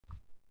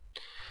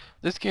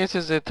This case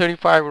is a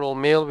 35-year-old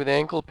male with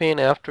ankle pain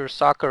after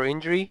soccer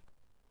injury.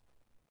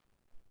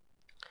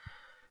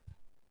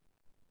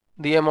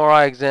 The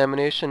MRI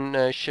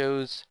examination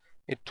shows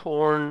a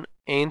torn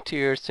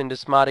anterior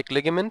syndesmotic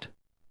ligament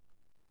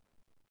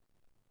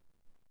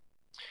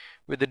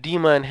with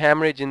edema and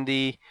hemorrhage in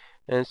the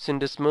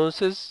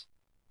syndesmosis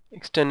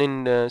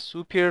extending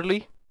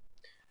superiorly.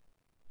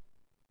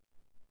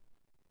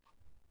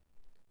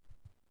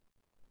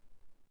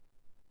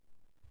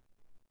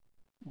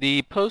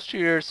 The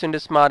posterior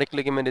syndesmotic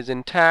ligament is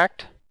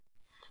intact,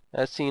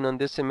 as seen on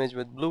this image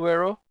with blue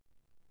arrow.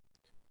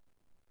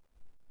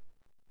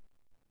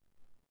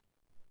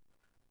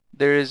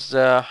 There is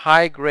a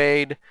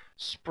high-grade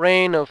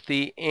sprain of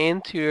the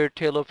anterior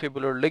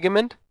talofibular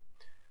ligament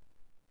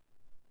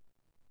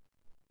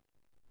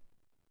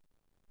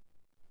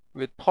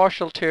with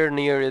partial tear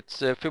near its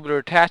fibular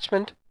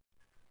attachment,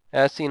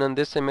 as seen on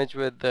this image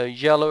with the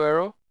yellow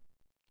arrow.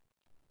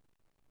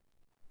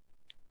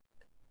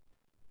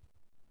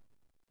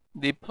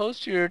 The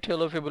posterior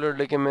talofibular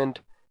ligament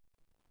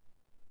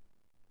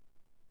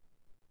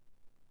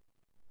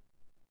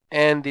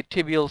and the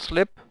tibial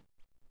slip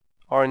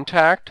are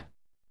intact,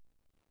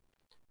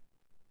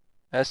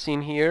 as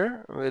seen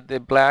here with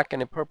a black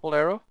and a purple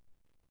arrow.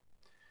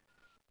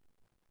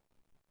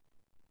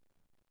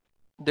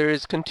 There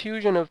is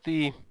contusion of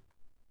the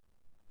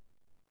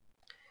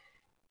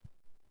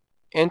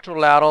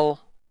anterolateral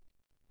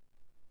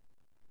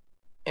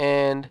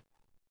and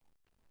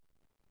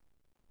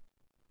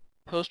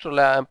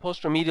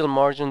posteromedial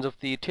margins of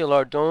the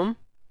talar dome,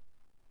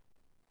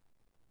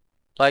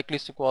 likely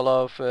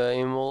sequela of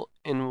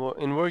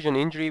inversion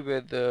injury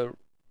with the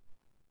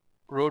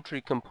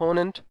rotary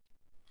component.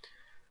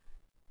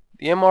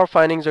 The MR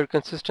findings are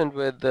consistent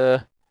with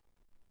the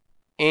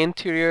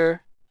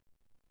anterior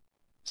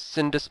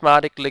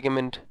syndesmotic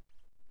ligament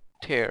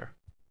tear.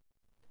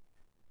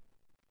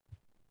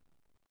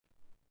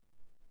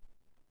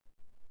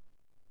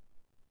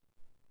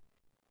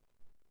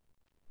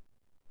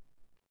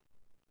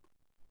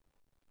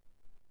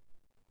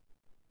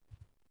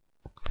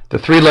 The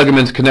three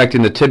ligaments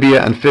connecting the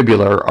tibia and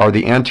fibula are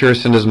the anterior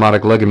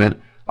syndesmotic ligament,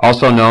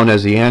 also known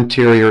as the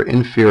anterior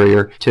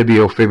inferior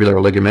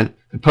tibiofibular ligament,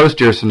 the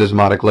posterior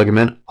syndesmotic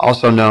ligament,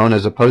 also known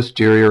as the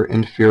posterior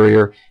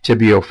inferior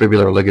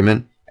tibiofibular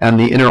ligament, and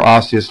the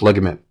interosseous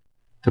ligament.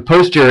 The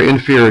posterior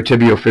inferior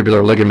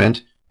tibiofibular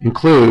ligament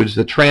includes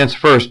the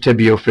transverse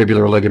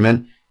tibiofibular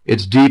ligament,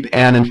 its deep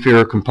and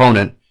inferior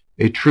component,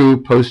 a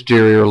true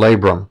posterior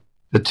labrum.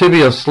 The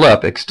tibial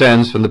slip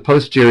extends from the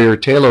posterior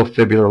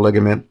talofibular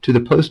ligament to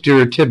the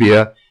posterior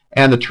tibia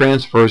and the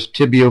transverse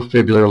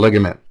tibiofibular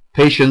ligament.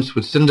 Patients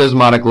with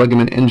syndesmotic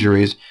ligament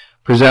injuries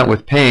present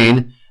with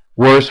pain,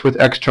 worse with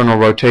external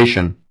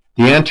rotation.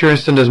 The anterior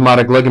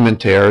syndesmotic ligament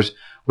tears,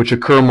 which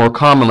occur more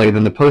commonly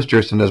than the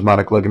posterior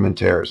syndesmotic ligament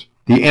tears.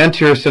 The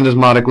anterior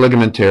syndesmotic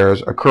ligament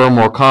tears occur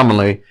more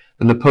commonly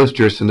than the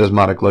posterior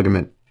syndesmotic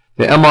ligament.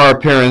 The MR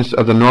appearance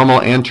of the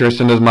normal anterior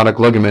syndesmotic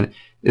ligament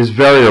is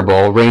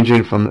variable,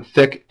 ranging from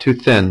thick to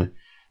thin.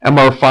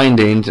 MR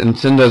findings in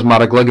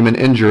syndesmotic ligament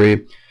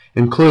injury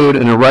include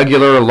an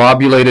irregular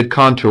lobulated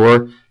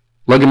contour,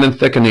 ligament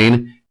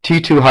thickening,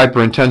 T2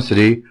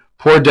 hyperintensity,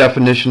 poor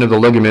definition of the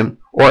ligament,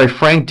 or a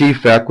frank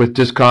defect with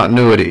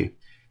discontinuity.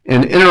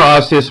 In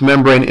interosseous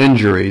membrane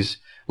injuries,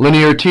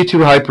 linear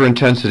T2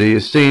 hyperintensity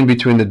is seen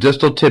between the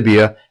distal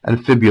tibia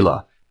and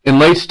fibula. In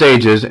late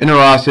stages,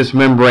 interosseous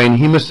membrane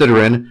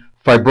hemosiderin,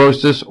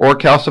 fibrosis, or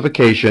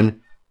calcification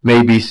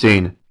may be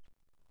seen.